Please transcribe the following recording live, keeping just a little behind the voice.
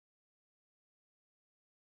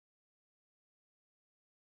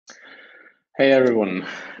Hey everyone,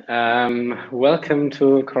 welcome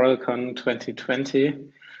to CorrelCon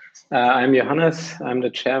 2020. I'm Johannes, I'm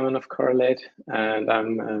the chairman of CorrelAid, and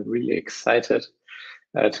I'm really excited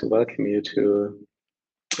to welcome you to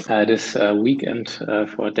this weekend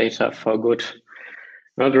for Data4Good.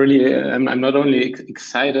 I'm not only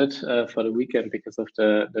excited for the weekend because of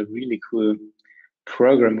the really cool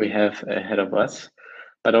program we have ahead of us,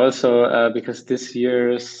 but also because this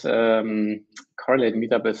year's CorrelAid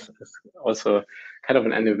meetup is also kind of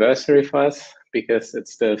an anniversary for us, because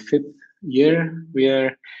it's the 5th year we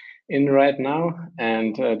are in right now,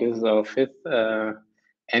 and this is our 5th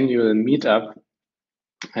annual meetup.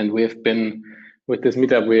 And we've been with this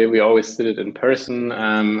meetup, we always did it in person,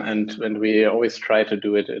 and we always try to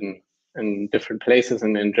do it in different places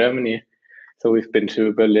and in Germany. So we've been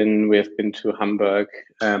to Berlin, we've been to Hamburg,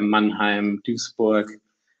 Mannheim, Duisburg,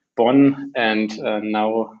 Bonn, and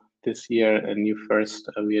now this year, a new first,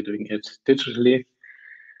 we are doing it digitally.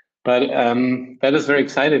 But that is very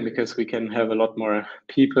exciting because we can have a lot more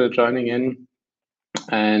people joining in.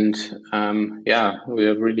 And yeah, we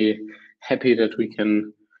are really happy that we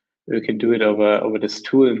can do it over this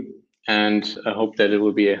tool, and I hope that it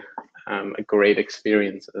will be a great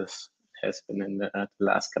experience, as it has been in the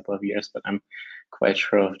last couple of years, but I'm quite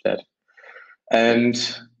sure of that. And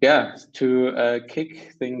yeah, to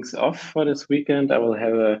kick things off for this weekend, I will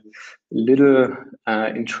have a little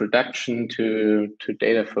introduction to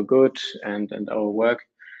Data4Good and our work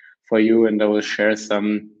for you, and I will share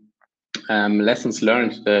some lessons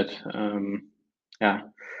learned that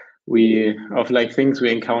things we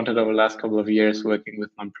encountered over the last couple of years working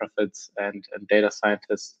with nonprofits and data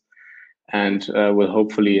scientists, and will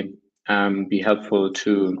hopefully be helpful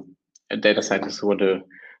to data scientists who want to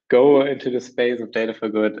go into the space of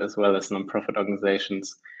Data4Good, as well as nonprofit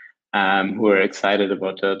organizations who are excited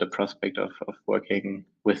about the prospect of working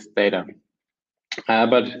with data.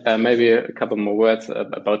 But maybe a couple more words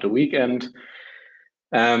about the weekend.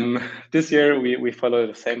 This year we follow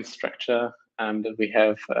the same structure that we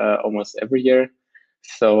have almost every year.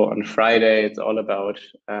 So on Friday, it's all about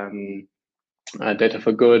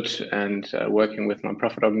Data4Good and working with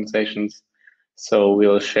nonprofit organizations. So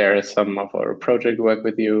we'll share some of our project work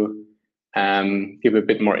with you, give a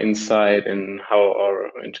bit more insight into how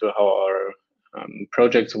our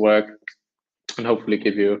projects work, and hopefully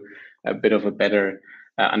give you a bit of a better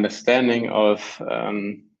understanding of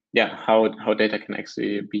how data can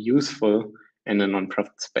actually be useful in the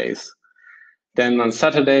nonprofit space. Then on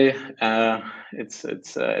Saturday, it's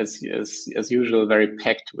as usual very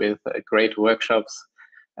packed with great workshops,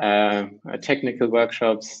 technical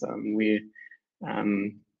workshops. We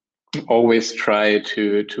always try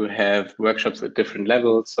to have workshops at different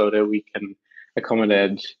levels so that we can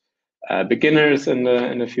accommodate beginners in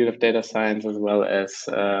the field of data science, as well as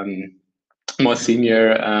more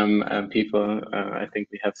senior people. I think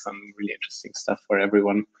we have some really interesting stuff for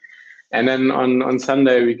everyone. And then on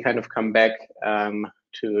Sunday, we kind of come back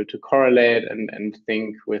to CorrelAid and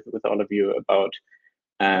think with all of you about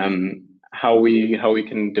how we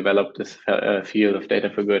can develop this field of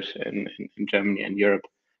Data4Good in Germany and Europe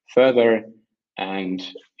further, and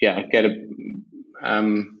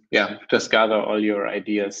just gather all your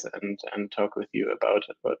ideas and talk with you about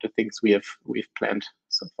the things we've planned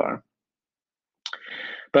so far.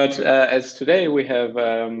 But as today we have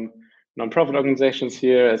nonprofit organizations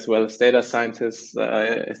here, as well as data scientists,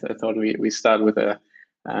 I thought we start with a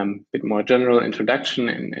bit more general introduction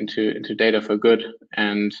into Data4Good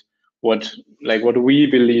and what we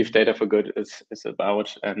believe Data4Good is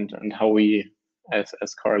about, and how we as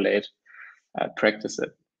CorrelAid practice it.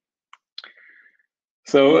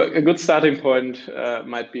 So a good starting point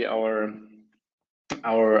might be our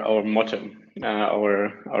motto,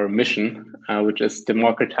 our mission, which is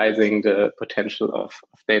democratizing the potential of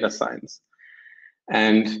data science.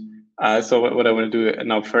 And so what I want to do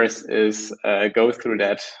now first is go through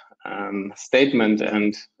that statement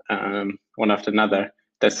and one after another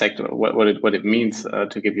dissect what it means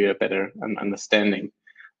to give you a better understanding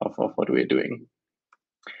of what we're doing.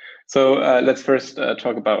 So let's first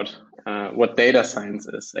talk about what data science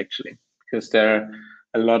is actually, because there are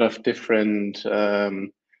a lot of different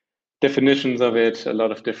definitions of it, a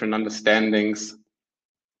lot of different understandings.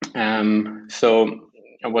 So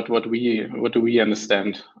what do we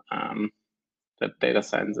understand that data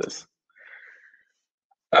science is?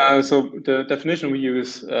 So the definition we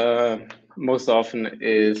use most often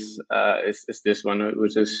is this one,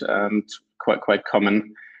 which is quite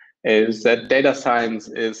common, is that data science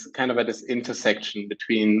is kind of at this intersection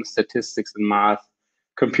between statistics and math,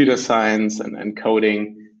 computer science and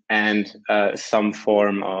coding, and some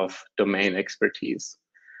form of domain expertise.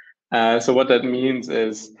 So what that means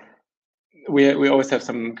is we always have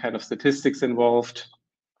some kind of statistics involved,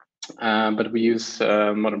 but we use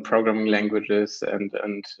modern programming languages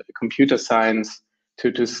and computer science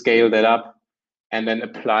to scale that up and then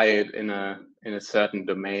apply it in a certain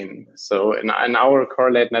domain. So in our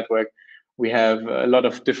CorrelAid network, we have a lot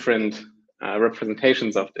of different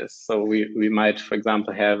representations of this. So we might, for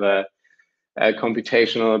example, have a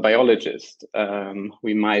computational biologist.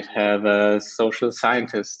 We might have a social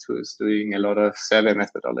scientist who is doing a lot of survey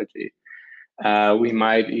methodology. We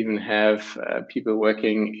might even have people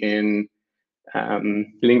working in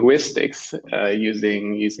linguistics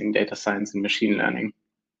using data science and machine learning.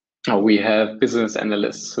 We have business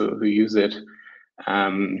analysts who use it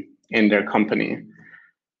in their company.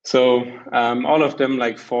 So all of them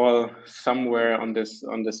like fall somewhere on this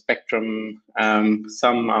spectrum.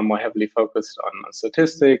 Some are more heavily focused on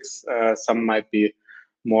statistics. Some might be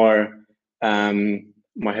more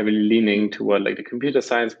heavily leaning toward like the computer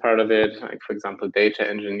science part of it, like for example, data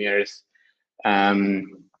engineers. And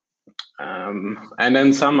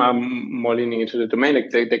then some are more leaning into the domain.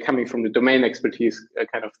 They're coming from the domain expertise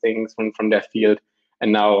kind of things from their field,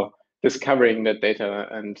 and now discovering that data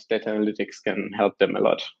and data analytics can help them a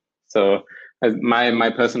lot. So my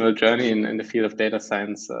personal journey in the field of data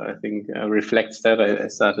science, I think reflects that. I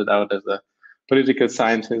started out as a political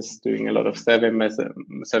scientist doing a lot of survey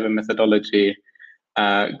methodology,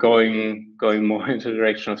 going more into the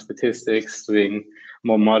direction of statistics, doing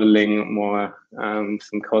more modeling, more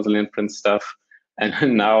some causal inference stuff,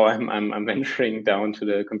 and now I'm venturing down to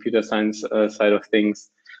the computer science side of things,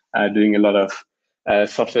 doing a lot of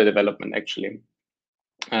software development actually.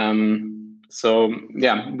 So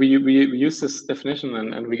yeah, we use this definition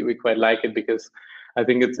and we quite like it because I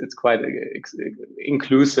think it's quite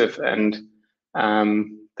inclusive, and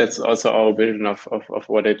that's also our vision of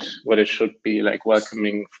what it should be, like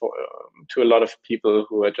welcoming to a lot of people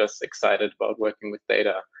who are just excited about working with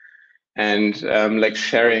data, and like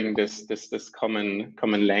sharing this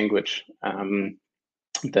common language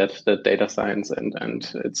that data science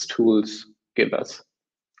and its tools give us.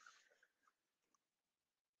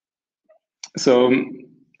 So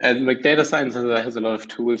like data science has a lot of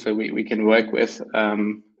tools that we can work with.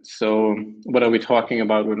 So what are we talking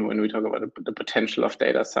about when we talk about the potential of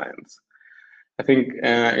data science? I think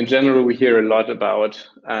in general, we hear a lot about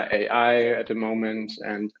AI at the moment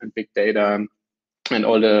and big data and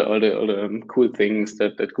all the cool things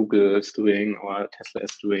that Google is doing or Tesla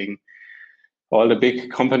is doing. All the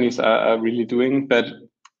big companies are really doing, but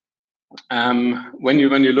when you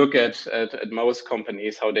look at most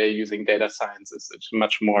companies, how they're using data science, it's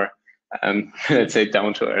much more, let's say,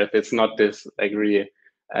 down to earth. It's not this like really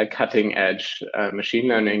cutting edge machine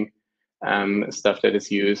learning stuff that is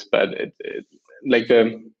used, but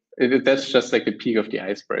that's just like the peak of the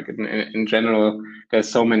iceberg. In general, there's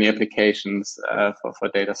so many applications for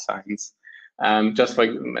data science. Just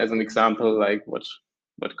like as an example, like what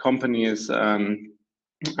companies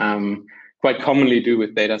quite commonly do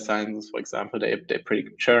with data science, for example, they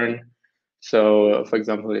predict churn. So, for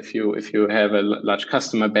example, if you have a large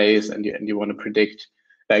customer base and you want to predict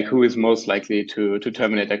like who is most likely to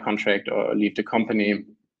terminate their contract or leave the company,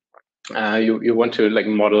 you want to like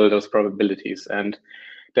model those probabilities, and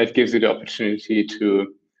that gives you the opportunity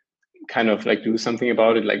to kind of like do something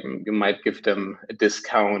about it. Like you might give them a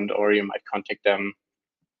discount or you might contact them.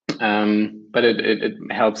 But it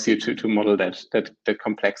helps you to model that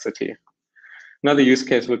complexity. Another use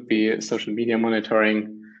case would be social media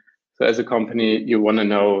monitoring. So as a company, you want to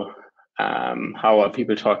know how are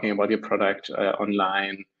people talking about your product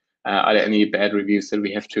online? Are there any bad reviews that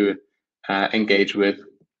we have to engage with?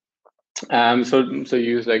 So you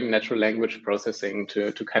use like natural language processing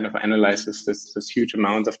to kind of analyze this huge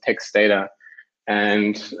amount of text data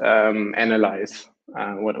and analyze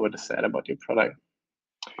what is said about your product.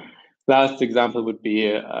 Last example would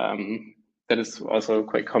be that is also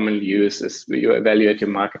quite commonly used is you evaluate your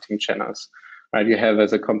marketing channels, right? You have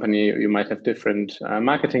as a company, you might have different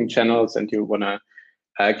marketing channels, and you want to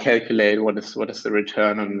calculate what is the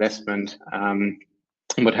return on investment.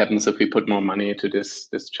 What happens if we put more money into this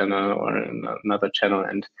channel or another channel,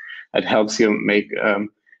 and it helps you make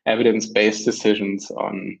evidence-based decisions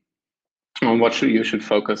on what you should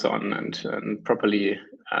focus on and properly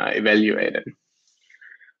evaluate it.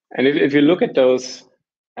 And if you look at those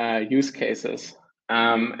use cases,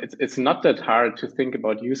 it's not that hard to think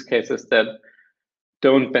about use cases that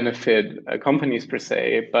don't benefit companies per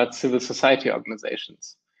se, but civil society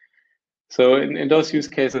organizations. So in those use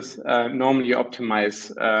cases, normally you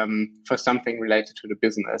optimize for something related to the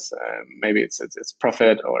business. Maybe it's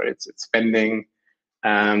profit or it's spending,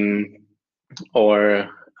 or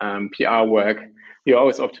PR work, you're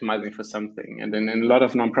always optimizing for something. And then in a lot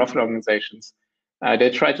of nonprofit organizations, they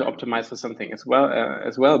try to optimize for something as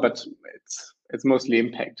well, but it's mostly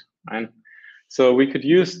impact, right? So we could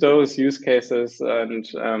use those use cases and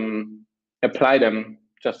apply them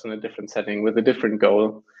just in a different setting with a different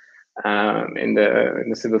goal in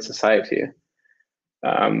the civil society.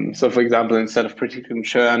 So, for example, instead of predicting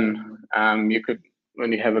churn, you could,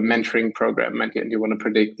 when you have a mentoring program and you want to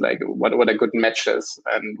predict like what are good matches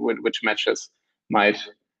and which matches might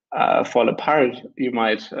fall apart, you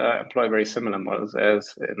might employ very similar models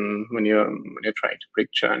as when you're trying to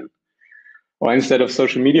predict churn. Or instead of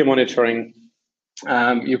social media monitoring,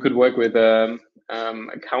 you could work with a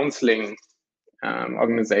counseling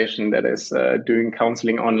organization that is doing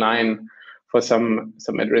counseling online for some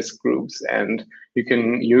at-risk groups, and you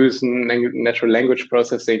can use natural language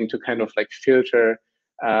processing to kind of like filter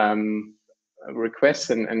requests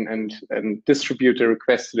and distribute the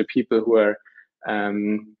requests to the people who are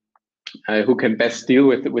who can best deal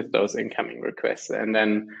with those incoming requests, and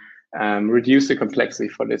then reduce the complexity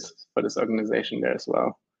for this organization there as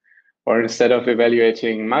well. Or instead of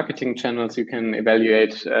evaluating marketing channels, you can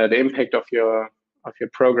evaluate the impact of your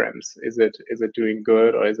programs. Is it doing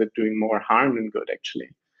good, or is it doing more harm than good actually?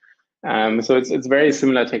 So it's very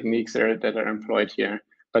similar techniques that are employed here,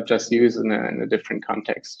 but just used in a different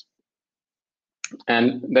context.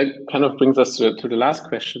 And that kind of brings us to the last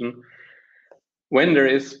question. When there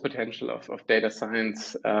is potential of data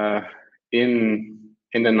science in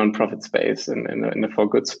the nonprofit space, in the for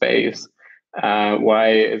good space, why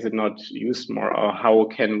is it not used more, or how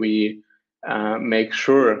can we make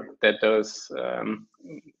sure that those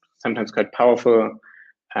sometimes quite powerful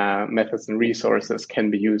methods and resources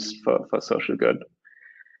can be used for social good?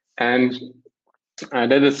 And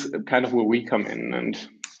that is kind of where we come in. And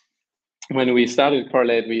when we started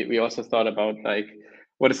CorrelAid, we also thought about like,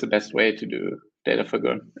 what is the best way to do data for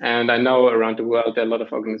good? And I know around the world there are a lot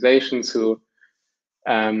of organizations who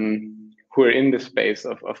are in the space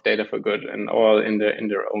of data for good, and all in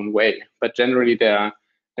their own way. But generally, there are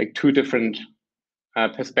like two different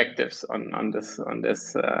perspectives on this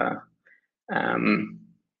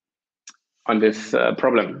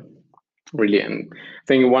problem, really. And I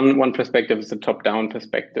think one perspective is the top-down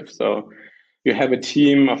perspective. So you have a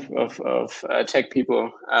team of tech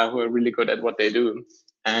people who are really good at what they do,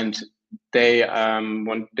 and they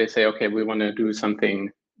say, okay, we want to do something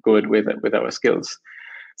good with our skills.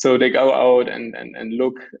 So they go out and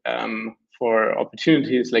look for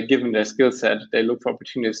opportunities, like given their skill set, they look for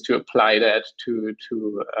opportunities to apply that to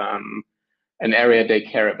an area they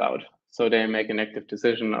care about. So they make an active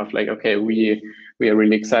decision of like, okay, we are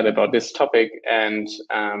really excited about this topic, and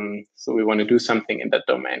so we want to do something in that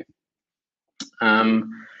domain.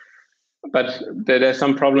 But there are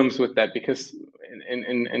some problems with that, because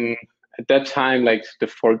in at that time, like the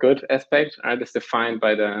for good aspect is defined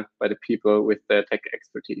by the people with the tech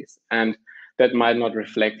expertise, and that might not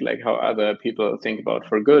reflect like how other people think about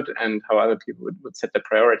for good and how other people would set their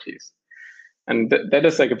priorities. And that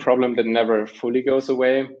is like a problem that never fully goes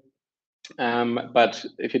away. But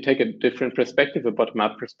if you take a different perspective, a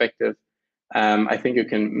bottom-up perspective, I think you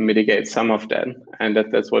can mitigate some of that, and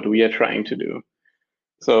that's what we are trying to do.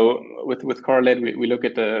 So with CorrelAid, we look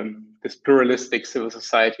at this pluralistic civil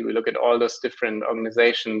society. We look at all those different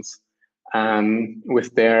organizations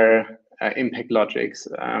with their impact logics,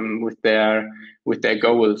 with their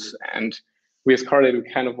goals. And we as CorrelAid,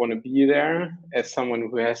 we kind of want to be there as someone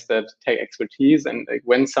who has that tech expertise. And like,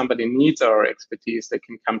 when somebody needs our expertise, they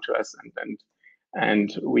can come to us,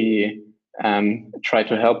 and we try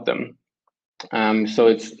to help them. So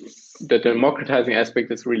it's the democratizing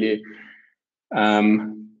aspect is really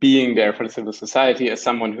being there for the civil society as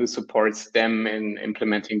someone who supports them in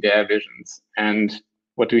implementing their visions. And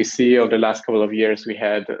what do we see over the last couple of years? We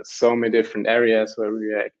had so many different areas where we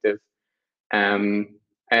were active, and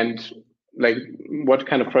like what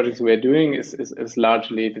kind of projects we are doing is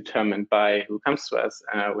largely determined by who comes to us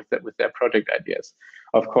with their project ideas.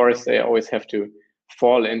 Of course, they always have to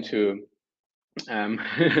fall into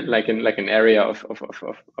like an area of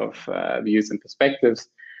views and perspectives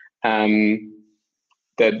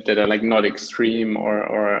that are like not extreme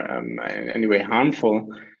or in any way harmful.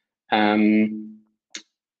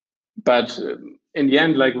 But in the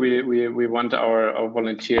end, like we want our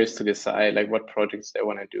volunteers to decide like what projects they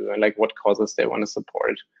want to do and like what causes they want to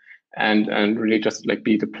support, and really just like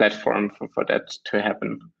be the platform for that to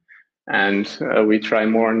happen. And we try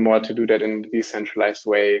more and more to do that in a decentralized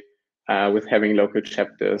way, with having local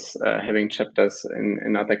chapters, having chapters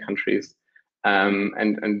in other countries,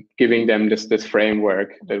 and giving them this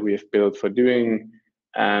framework that we have built for doing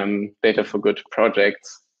data for good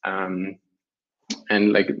projects, and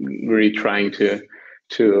like really trying to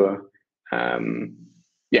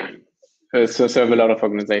so serve a lot of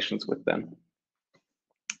organizations with them.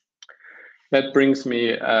 That brings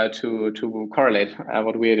me to CorrelAid,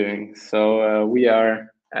 what we're doing. So we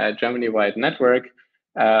are a Germany-wide network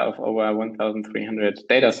of over 1,300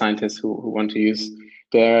 data scientists who want to use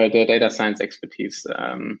their data science expertise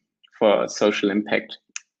for social impact.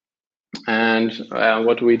 And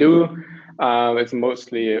what we do is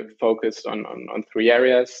mostly focused on 3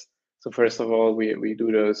 areas. So first of all, we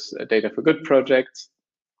do those Data4Good projects,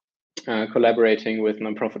 collaborating with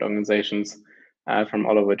nonprofit organizations from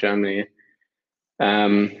all over Germany.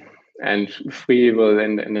 And we will,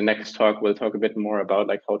 in the next talk, we'll talk a bit more about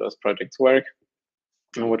like how those projects work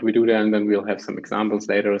and what we do there, and then we'll have some examples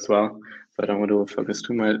later as well. So I don't want to focus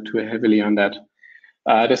too heavily on that.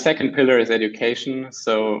 The second pillar is education.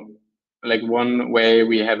 So like one way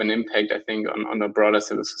we have an impact, I think, on a broader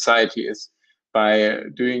civil society is by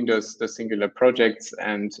doing those singular projects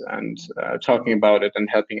and talking about it and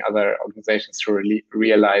helping other organizations to really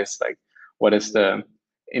realize like what is the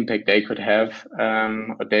impact they could have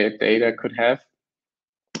or their data could have.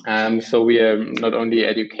 So we are not only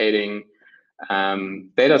educating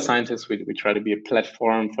data scientists, we try to be a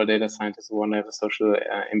platform for data scientists who want to have a social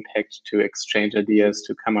impact, to exchange ideas,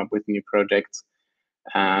 to come up with new projects,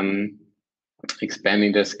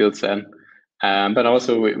 expanding their skill set. But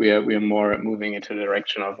also we are more moving into the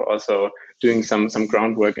direction of also doing some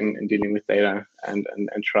groundwork in dealing with data and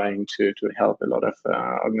trying to help a lot of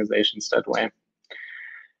organizations that way.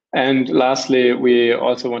 And lastly, we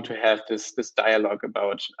also want to have this dialogue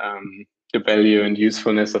about the value and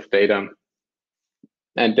usefulness of data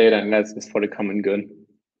and data analysis for the common good,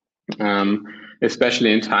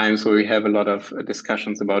 especially in times where we have a lot of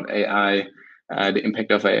discussions about AI, the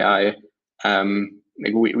impact of AI.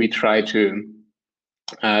 Like we try to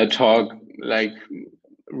talk like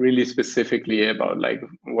really specifically about like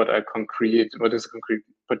what is concrete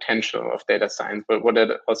potential of data science, but what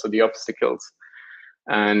are also the obstacles,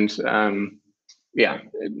 and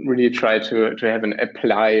really try to have an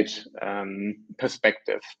applied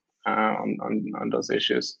perspective on those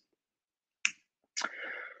issues.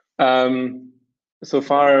 So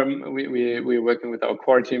far, we're working with our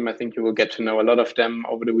core team. I think you will get to know a lot of them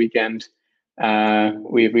over the weekend.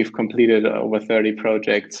 We've completed over 30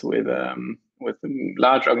 projects with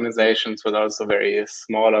large organizations, but also very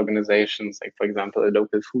small organizations, like for example, a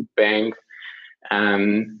local food bank,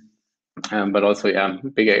 but also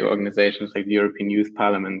bigger organizations like the European Youth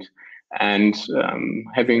Parliament. And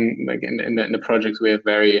having like in the projects we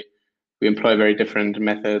employ very different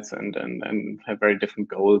methods and have very different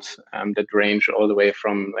goals that range all the way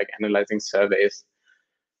from like analyzing surveys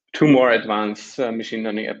to more advanced machine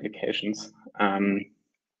learning applications.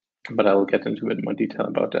 But I will get into a bit more detail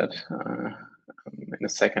about that in a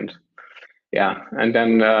second. Yeah, and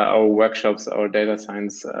then our workshops, our data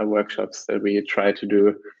science workshops that we try to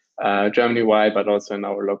do Germany-wide, but also in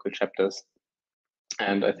our local chapters.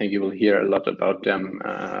 And I think you will hear a lot about them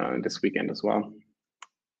this weekend as well.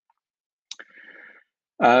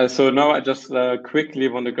 So now I just quickly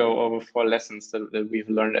want to go over 4 lessons that we've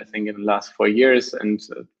learned, I think, in the last 4 years, and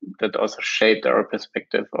that also shaped our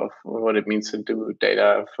perspective of what it means to do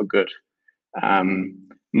data for good,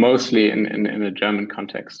 mostly in a German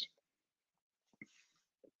context.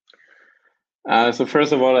 So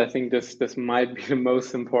first of all, I think this might be the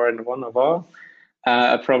most important one of all.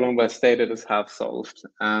 A problem where data is half solved.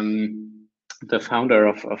 The founder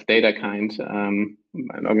of DataKind,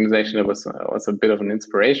 an organization that was a bit of an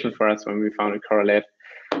inspiration for us when we founded CorrelAid,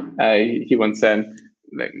 he once said,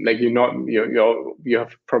 you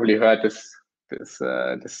have probably heard this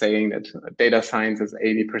saying that data science is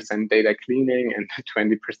 80% data cleaning and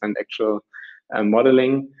 20% actual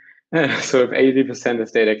modeling. So if 80%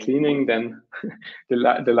 is data cleaning, then the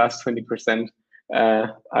last 20%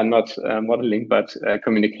 are not modeling, but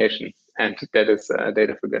communication, and that is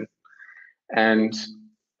data for good. And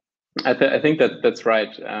I think that's right.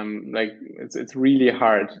 Like it's really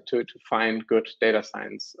hard to find good data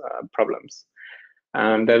science problems. There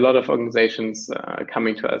are a lot of organizations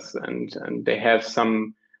coming to us, and they have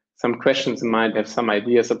some questions in mind, have some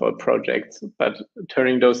ideas about projects, but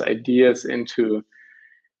turning those ideas into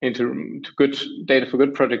good data for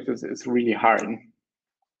good projects is really hard.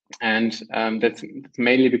 And that's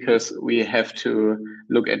mainly because we have to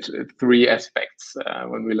look at 3 aspects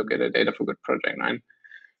when we look at a data for good project, right?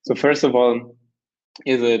 So first of all,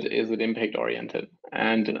 is it impact oriented?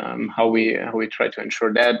 And how we try to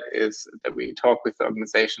ensure that is that we talk with the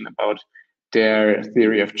organization about their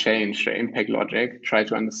theory of change, their impact logic, try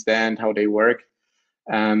to understand how they work,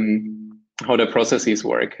 and how the processes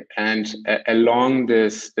work. And along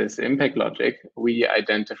this impact logic, we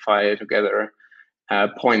identify together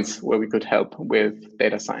points where we could help with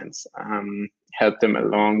data science, help them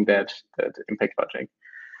along that impact logic.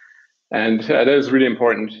 And that is really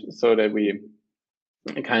important so that we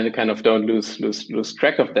kind of don't lose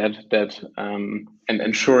track of that and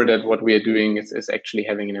ensure that what we are doing is actually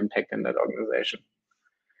having an impact in that organization.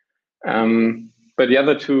 But the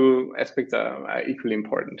other two aspects are equally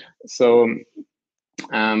important. So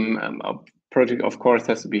our project, of course,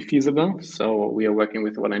 has to be feasible. So we are working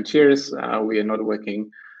with volunteers. We are not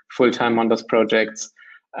working full-time on those projects.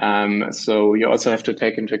 So you also have to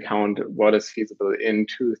take into account what is feasible in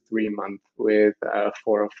 2-3 months with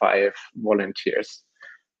 4 or 5 volunteers.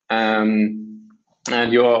 And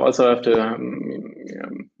you also have to,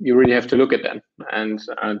 you really have to look at them and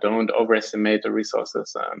don't overestimate the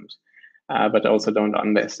resources, and but also don't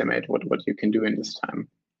underestimate what you can do in this time.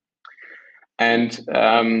 And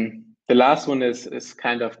the last one is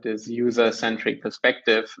kind of this user-centric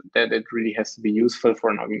perspective that it really has to be useful for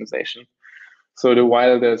an organization. So the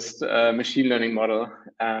wildest machine learning model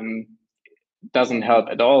doesn't help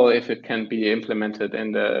at all if it can be implemented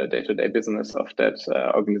in the day-to-day business of that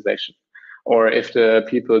organization, or if the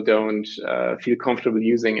people don't feel comfortable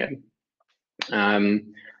using it,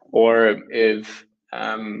 or if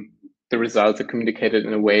the results are communicated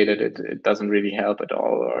in a way that it doesn't really help at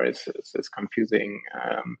all, or it's confusing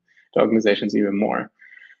the organizations even more.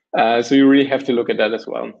 So you really have to look at that as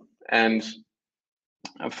well. And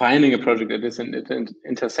finding a project that is in the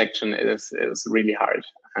intersection is really hard.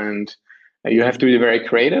 And you have to be very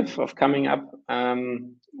creative of coming up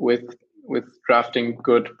with drafting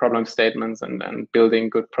good problem statements and building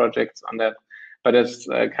good projects on that. But that's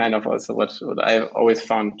kind of also what I've always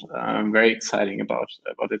found very exciting about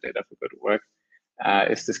the Data4Good work,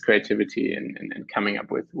 is this creativity in coming up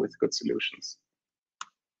with good solutions.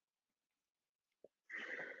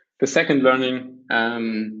 The second learning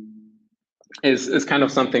is kind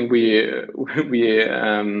of something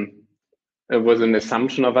it was an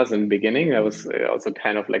assumption of us in the beginning. That was also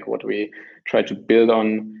kind of like what we tried to build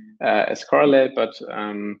on as CorrelAid, but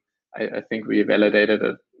I think we validated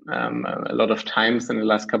it a lot of times in the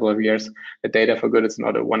last couple of years. The Data4Good is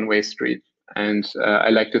not a one-way street. And I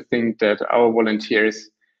like to think that our volunteers,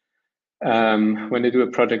 when they do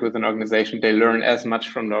a project with an organization, they learn as much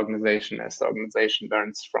from the organization as the organization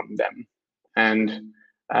learns from them. And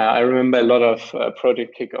I remember a lot of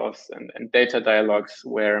project kickoffs and data dialogues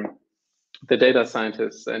where the data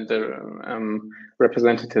scientists and the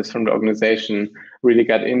representatives from the organization really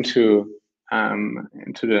got into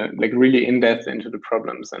the really in depth into the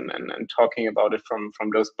problems and talking about it from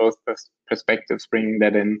those both perspectives, bringing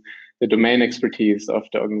that in the domain expertise of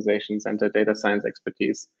the organizations and the data science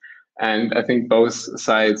expertise. And I think both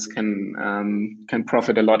sides can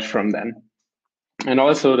profit a lot from that. And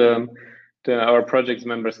also our project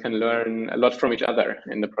members can learn a lot from each other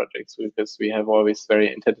in the projects, because we have always very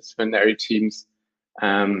interdisciplinary teams.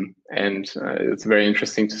 And it's very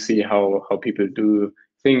interesting to see how people do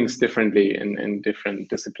things differently in different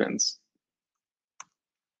disciplines.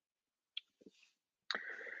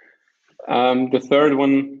 The third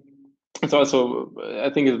one is also, I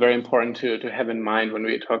think, is very important to have in mind when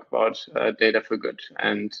we talk about Data4Good,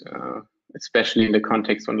 and especially in the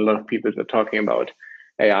context when a lot of people are talking about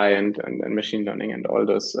AI and machine learning and all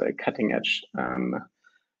those cutting edge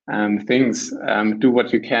things. Do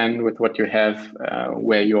what you can with what you have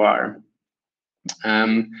where you are.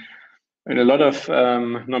 In a lot of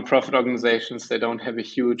nonprofit organizations, they don't have a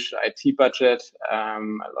huge IT budget. A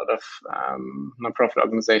lot of nonprofit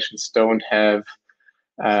organizations don't have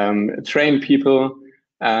trained people.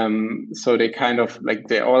 So they kind of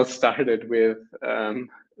they all started with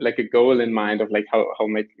like a goal in mind of like how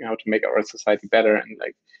to make our society better, and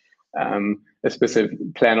a specific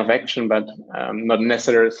plan of action, but not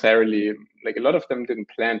necessarily like a lot of them didn't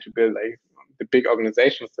plan to build like the big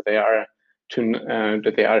organizations that they are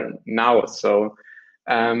now. So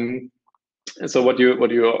so what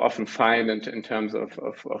you often find in terms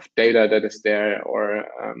of data that is there, or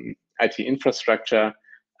IT infrastructure,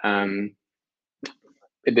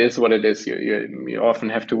 it is what it is. You often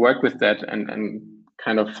have to work with that and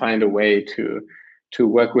kind of find a way to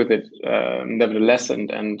work with it nevertheless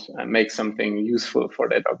and make something useful for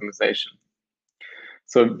that organization.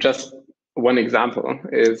 So just one example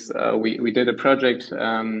is we did a project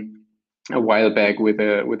a while back with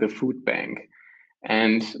a food bank,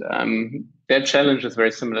 and their challenge is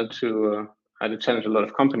very similar to the challenge a lot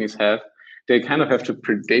of companies have. They kind of have to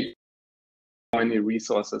predict how many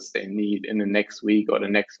resources they need in the next week or the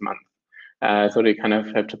next month. So they kind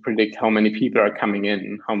of have to predict how many people are coming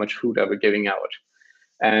in, how much food are we giving out.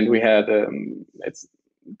 And we had,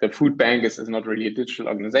 the food bank is not really a digital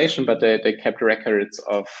organization, but they kept records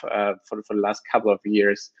of, for the last couple of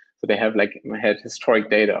years. So they have had historic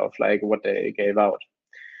data of what they gave out.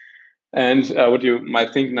 And what you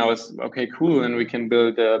might think now is, okay, cool, and we can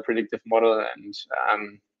build a predictive model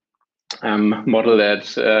and model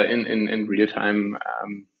that in real time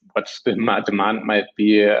what the demand might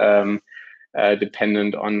be,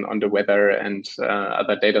 dependent on the weather and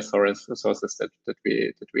other data sources that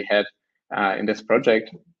we had in this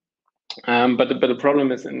project. But the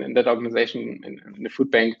problem is in that organization, in the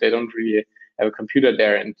food bank, they don't really have a computer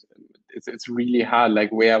there, and it's really hard.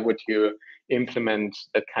 Where would you implement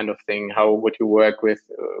that kind of thing? How would you work with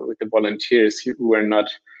the volunteers who are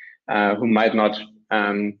not, who might not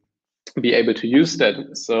be able to use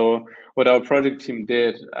that? So what our project team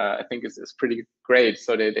did, I think is pretty great.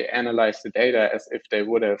 So they analyzed the data as if they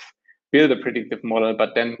would have built a predictive model,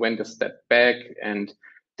 but then went a step back and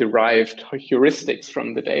derived heuristics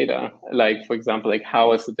from the data. For example,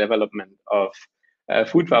 how is the development of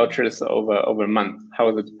food vouchers over a month? How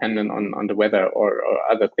is it dependent on the weather or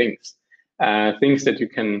other things? Things that you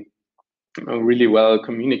can really well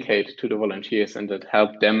communicate to the volunteers and that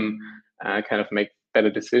help them kind of make better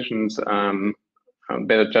decisions,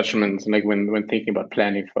 better judgments, when thinking about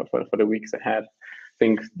planning for the weeks ahead. I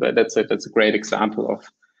think that's a great example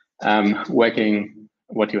of working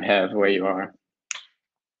what you have where you are.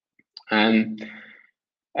 And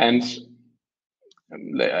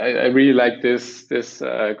I really like this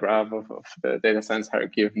graph of the data science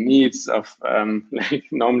hierarchy of needs of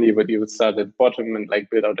normally what you would start at the bottom and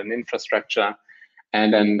build out an infrastructure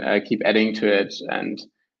and then keep adding to it, and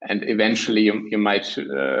eventually you might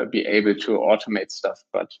be able to automate stuff,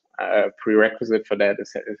 but prerequisite for that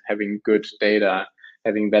is having good data,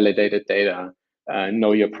 having validated data,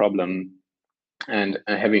 know your problem, and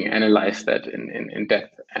having analyzed that in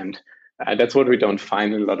depth. And that's what we don't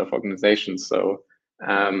find in a lot of organizations. So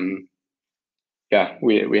yeah,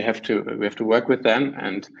 we have to work with them,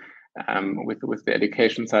 and with the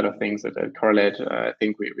education side of things at CorrelAid, I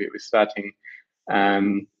think we're starting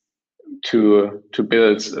to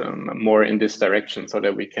build more in this direction, so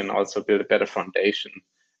that we can also build a better foundation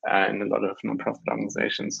in a lot of nonprofit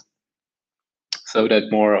organizations, so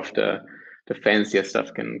that more of the fancier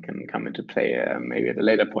stuff can come into play maybe at a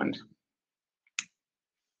later point.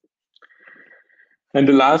 And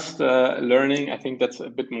the last learning, I think that's a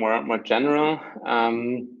bit more general.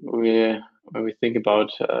 When we think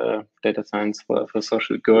about data science for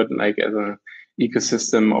social good, as an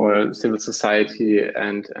ecosystem or civil society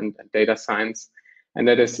and data science, and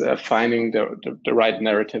that is finding the right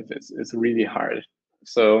narrative is really hard.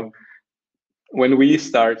 So when we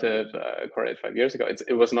started CorrelAid 5 years ago,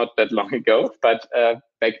 it was not that long ago, but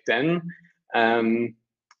back then,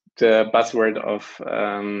 the buzzword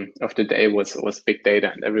of the day was big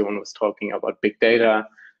data, and everyone was talking about big data.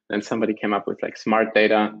 Then somebody came up with smart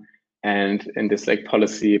data, and in this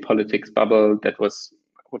politics bubble, that was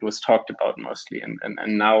what was talked about mostly. And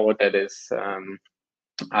now that is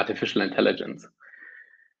artificial intelligence.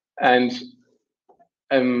 And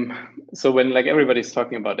so when everybody's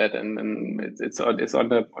talking about that, and it's on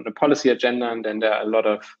the policy agenda, and then there are a lot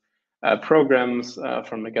of programs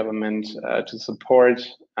from the government to support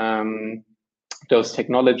those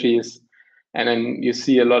technologies. And then you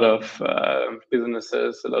see a lot of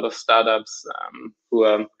businesses, a lot of startups who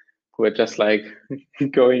are just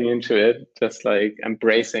going into it, just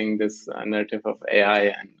embracing this narrative of AI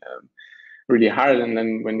and really hard. And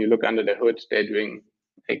then when you look under the hood, they're doing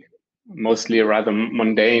mostly rather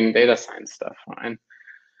mundane data science stuff, right?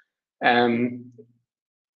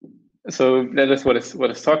 So that is what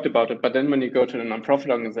is talked about it. But then when you go to the nonprofit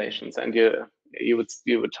organizations and you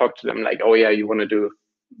would talk to them oh yeah, you want to do,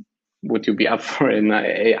 would you be up for an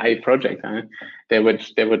AI project? Huh? They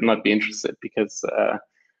would not be interested, because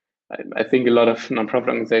I think a lot of nonprofit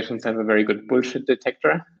organizations have a very good bullshit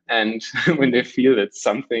detector, and when they feel that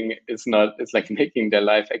something is making their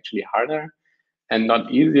life actually harder and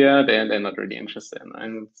not easier, they're not really interested.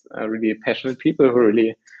 And really passionate people who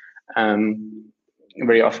really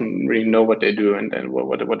very often really know what they do and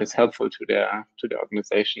what is helpful to their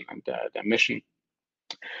organization and their mission.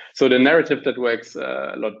 So the narrative that works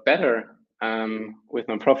a lot better with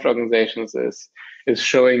nonprofit organizations is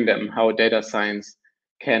showing them how data science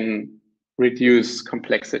can reduce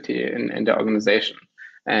complexity in the organization,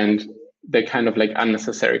 and the kind of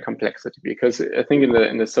unnecessary complexity. Because I think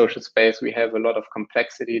in the social space we have a lot of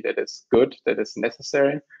complexity that is good, that is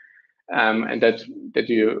necessary, and that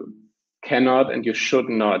you cannot and you should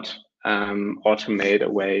not automate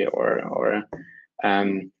away or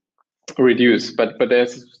reduce, but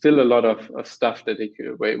there's still a lot of stuff that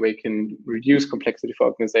we can reduce complexity for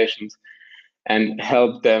organizations and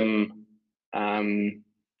help them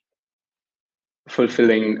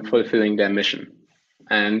fulfilling their mission.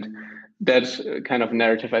 And that kind of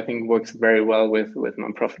narrative, I think, works very well with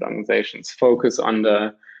nonprofit organizations. Focus on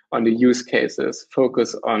the use cases,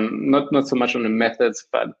 focus on not so much on the methods,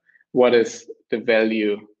 but what is the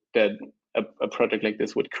value that a project like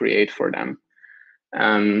this would create for them.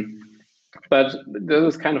 But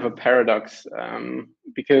this is kind of a paradox,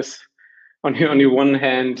 because on the one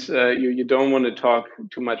hand, you don't want to talk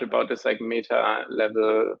too much about this like meta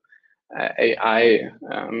level AI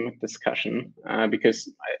discussion, because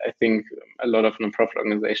I think a lot of nonprofit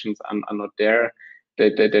organizations are not there. They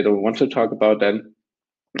don't want to talk about that.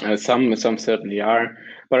 Some certainly are,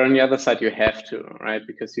 but on the other side, you have to, right?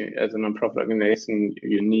 Because you, as a nonprofit organization,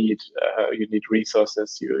 you need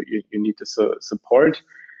resources, you need the support.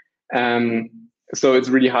 So it's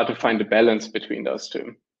really hard to find a balance between those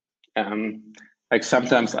two. Like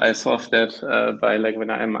sometimes I solve that by like when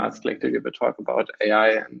I am asked like to give a talk about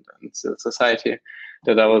AI and society,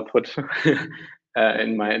 that I will put in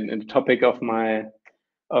the topic of my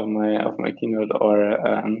keynote or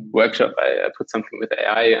workshop. I put something with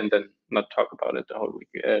AI and then not talk about it the whole week,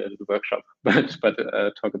 the workshop, but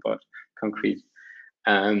talk about concrete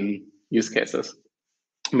use cases.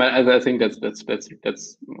 But I think that's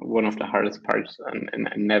one of the hardest parts in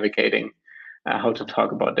navigating how to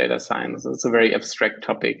talk about data science. It's a very abstract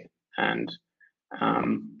topic, and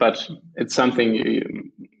but it's something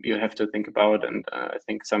you have to think about, and I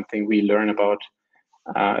think something we learn about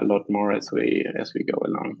a lot more as we go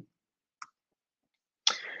along.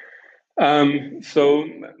 So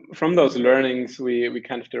from those learnings, we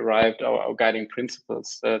kind of derived our guiding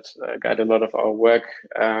principles that guide a lot of our work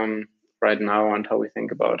right now and how we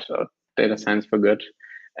think about data science for good.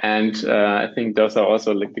 And I think those are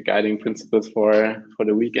also like the guiding principles for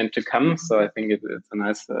the weekend to come. So I think it's a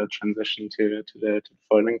nice transition to the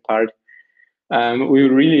following part. We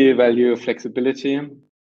really value flexibility.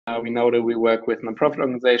 We know that we work with nonprofit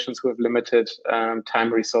organizations who have limited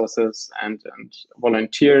time, resources, and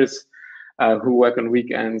volunteers who work on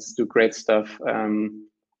weekends, do great stuff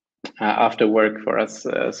after work for us.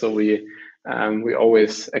 So we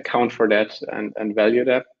always account for that and value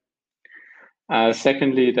that.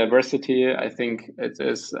 Secondly, diversity. I think it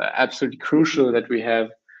is absolutely crucial that we have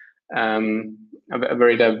a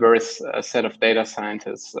very diverse set of data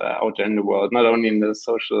scientists out there in the world, not only in the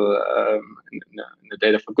social, in the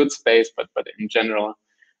data for good space, but in general.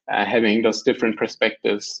 Having those different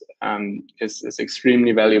perspectives is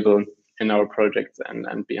extremely valuable in our projects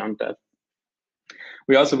and beyond that.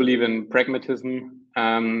 We also believe in pragmatism,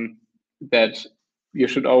 that you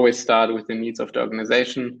should always start with the needs of the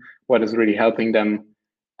organization, what is really helping them,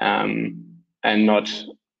 and not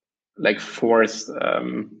like force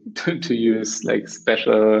to use like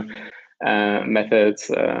special methods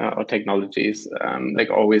or technologies. Like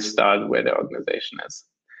always start where the organization is.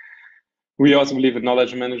 We also believe in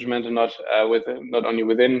knowledge management, and not only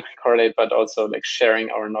within CorrelAid, but also like sharing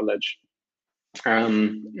our knowledge,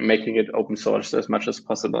 making it open source as much as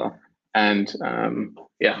possible, and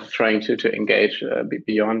trying to engage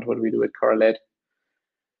beyond what we do at CorrelAid.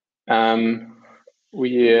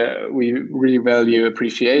 We really value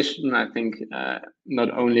appreciation. I think not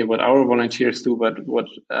only what our volunteers do, but what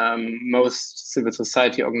most civil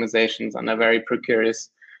society organizations under very precarious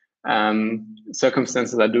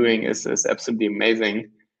circumstances are doing is absolutely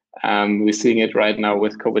amazing. We're seeing it right now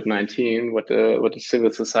with COVID-19. What the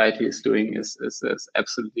civil society is doing is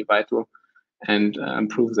absolutely vital, and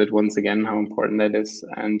proves it once again how important that is.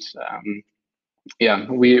 And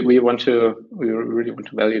we really want to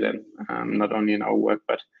value that, not only in our work,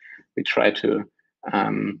 but we try to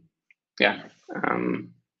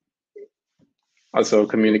also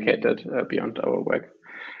communicate that beyond our work.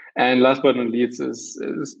 And last but not least is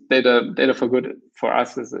data for good for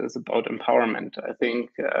us is about empowerment. I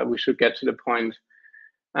think we should get to the point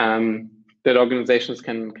that organizations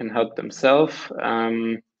can help themselves.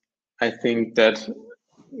 I think that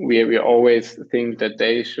we always think that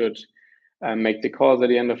they should make the calls at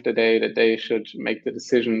the end of the day, that they should make the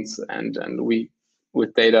decisions, and we,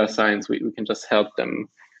 with data science, we can just help them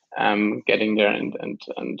getting there and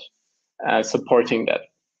supporting that.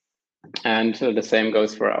 And the same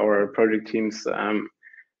goes for our project teams,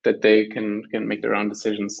 that they can make their own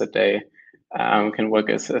decisions, that they can work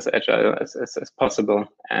as agile as possible,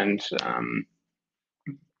 and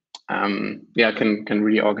can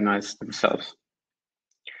reorganize themselves.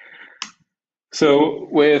 So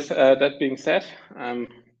with that being said,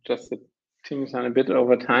 just the team's on a bit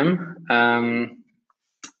over time.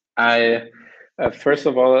 I first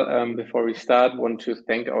of all, before we start, want to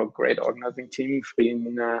thank our great organizing team,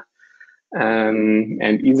 Frina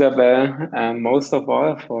and Isabel, most of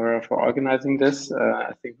all for organizing this.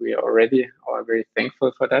 I think we already are very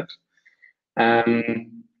thankful for that.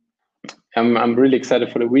 I'm really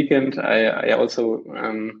excited for the weekend. I also,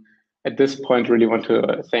 at this point, really want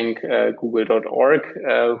to thank Google.org,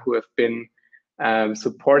 who have been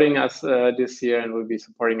supporting us this year and will be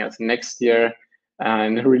supporting us next year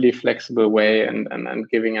in a really flexible way and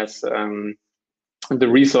giving us the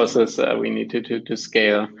resources we need to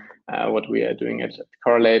scale what we are doing at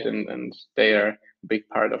CorrelAid, and they are a big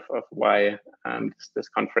part of why this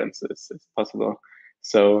conference is possible.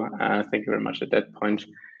 So thank you very much at that point.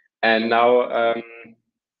 And now,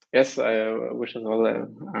 yes, I wish us all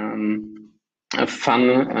a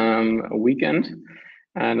fun weekend,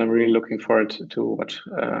 and I'm really looking forward to what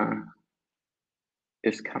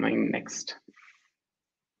is coming next.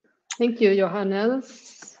 Thank you,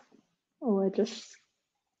 Johannes. Oh,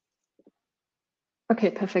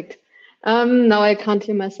 okay, perfect. Now I can't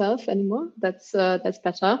hear myself anymore. That's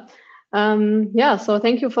better. Yeah, so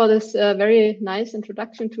thank you for this very nice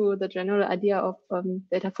introduction to the general idea of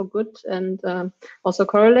Data4Good and also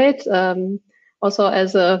CorrelAid. Also,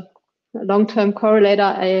 as a long-term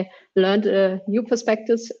correlator, I learned new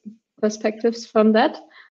perspectives from that.